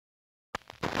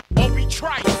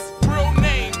Trice, real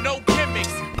name, no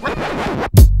gimmicks.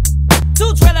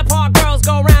 Two trailer park girls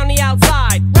go round the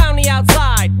outside, round the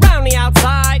outside, round the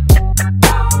outside.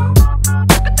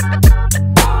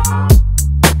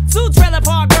 Two trailer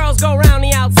park girls go round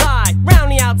the outside,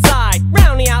 round the outside,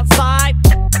 round the outside.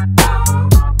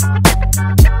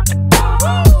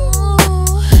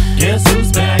 Guess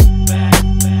who's back?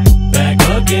 Back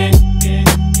again.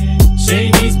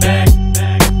 Shady's back.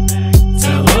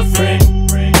 Tell a friend.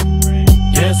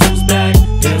 Guess who's back?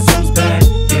 Guess who's back?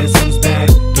 Guess who's back?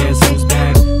 Guess who's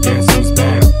back? Guess who's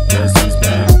back? Guess who's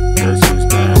back? Guess who's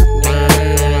back?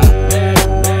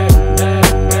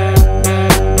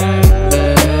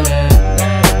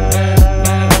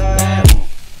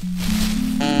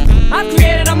 I've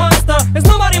created a monster, cause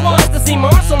nobody wants to see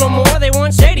Marshall no more. They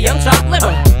want Shady, I'm chopped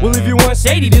liver. Well, if you want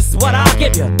Shady, this is what I'll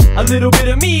give you. A little bit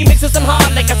of me mixed with some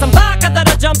hard liquor, some vodka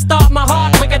that'll jumpstart my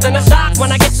heart quicker than a shock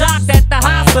when I get shocked at the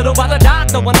hospital by the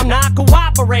doctor when I'm not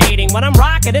cooperating, when I'm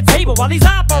rocking the table while he's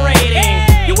operating.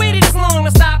 Hey! You waited this long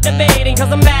to stop debating,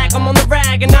 cause I'm back, I'm on the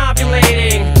rag and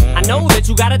ovulating. I know that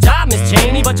you got a job, Miss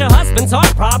Cheney, but your husband's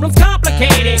heart problem's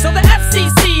complicating. So the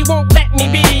FCC won't let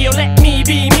me be, or let me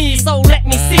be me, so let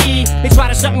me see. They try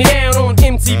to shut me down on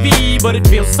MTV, but it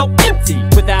feels so empty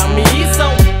without me. So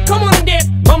come on and dip,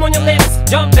 bum on your lips,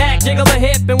 jump back, jiggle a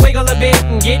hip and wiggle a bit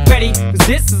and get ready, cause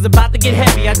this is about to get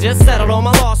heavy. I just settled all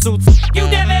my lawsuits. You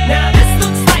did it! Now this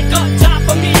looks like a job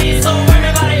for me, so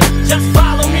everybody just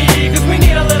follow me, cause we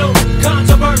need a little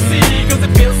controversy, cause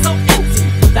it feels so empty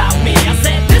without me. I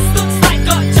said this looks like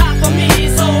a job for me,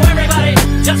 so everybody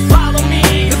just follow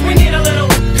me, cause we need a little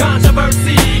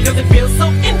controversy, cause it feels so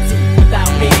empty without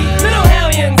me. Little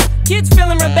hellions, kids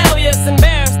feeling rebellious,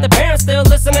 embarrassed, the parents still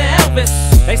listen to Elvis.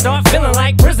 They start feeling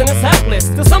like prisoners helpless,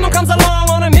 till someone comes along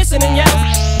on a mission and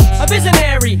yells, a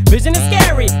visionary, vision is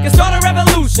scary, can start a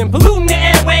revolution, polluting the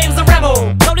airwaves, a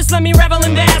rebel. So just let me revel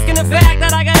and bask in the fact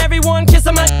that I got everyone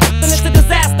kissing my and it's a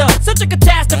disaster, such a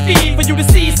catastrophe for you to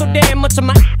see so damn much of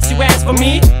my ass. You ask for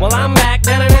me, well I'm back.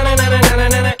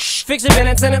 Fix your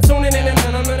minutes and tuning in and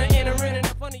I'm gonna enter in and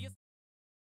funny.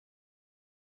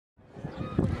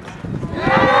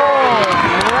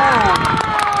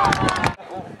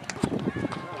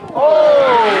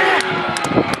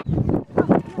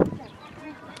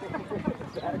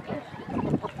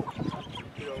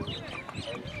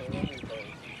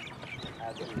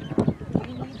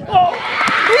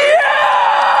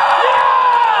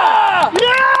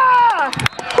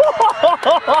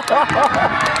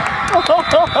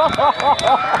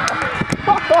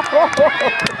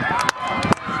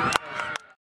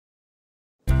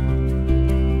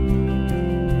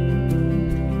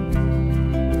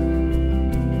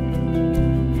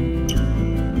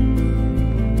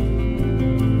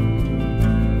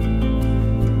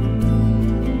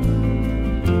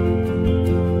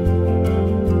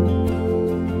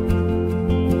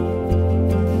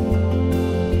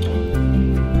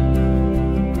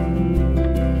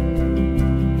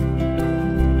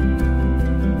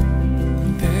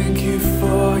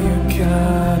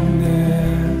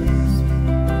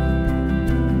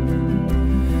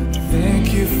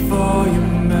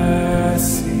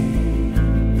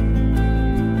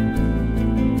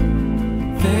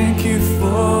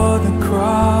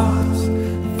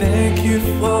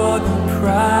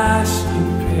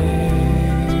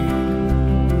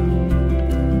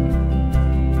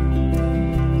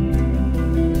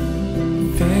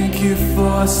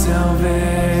 For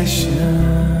salvation,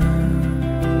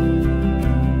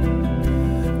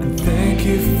 and thank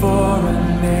you for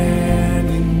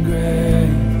unending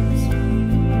grace.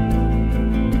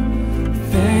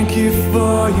 Thank you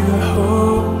for your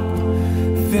hope.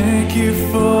 Thank you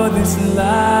for this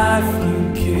life you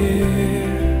give.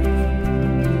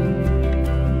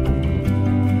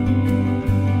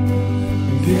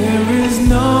 There is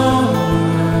no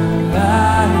one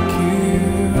like you.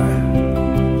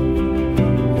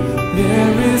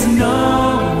 There is no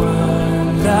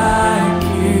one like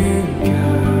you,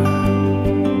 God.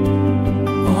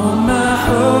 All my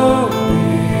hope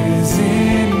is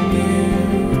in you,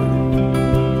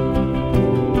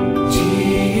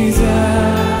 Jesus,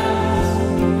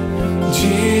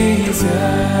 Jesus.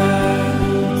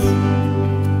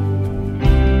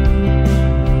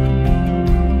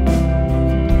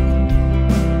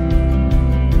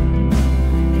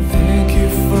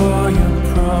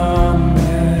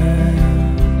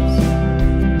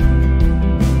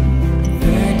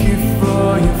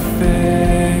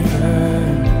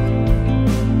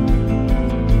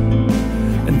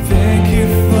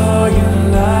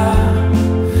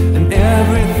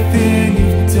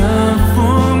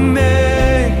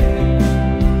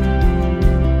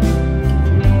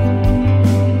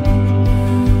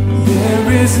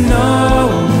 is no